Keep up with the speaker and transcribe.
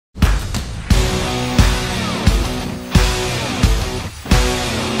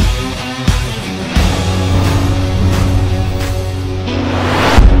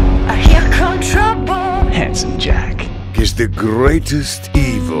is the greatest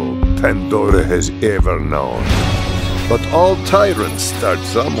evil Pandora has ever known. But all tyrants start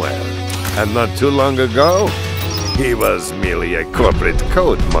somewhere. And not too long ago, he was merely a corporate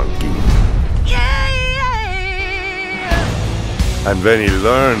code monkey. And when he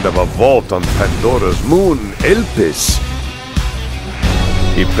learned of a vault on Pandora's moon, Elpis,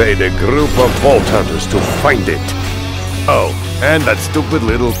 he paid a group of vault hunters to find it. Oh, and that stupid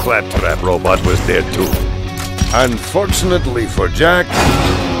little claptrap robot was there too. Unfortunately for Jack,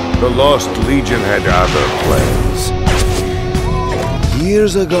 the Lost Legion had other plans.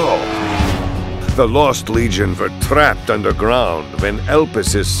 Years ago, the Lost Legion were trapped underground when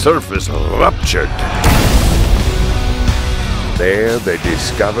Elpis's surface ruptured. There they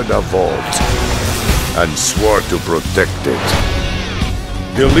discovered a vault and swore to protect it.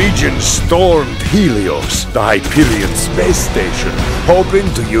 The Legion stormed Helios, the Hyperion space station, hoping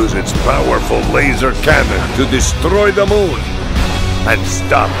to use its powerful laser cannon to destroy the moon and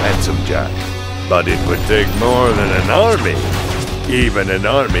stop Handsome Jack. But it would take more than an army, even an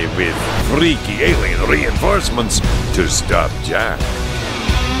army with freaky alien reinforcements, to stop Jack.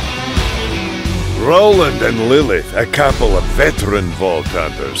 Roland and Lilith, a couple of veteran vault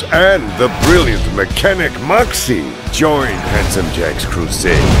hunters, and the brilliant mechanic Moxie joined Handsome Jack's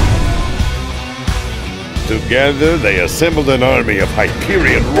crusade. Together, they assembled an army of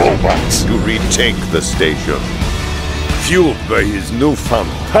Hyperion robots to retake the station. Fueled by his newfound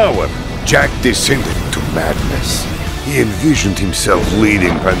power, Jack descended into madness. He envisioned himself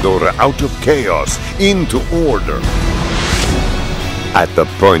leading Pandora out of chaos into order. At the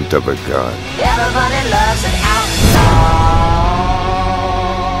point of a gun. Everybody loves an outlaw.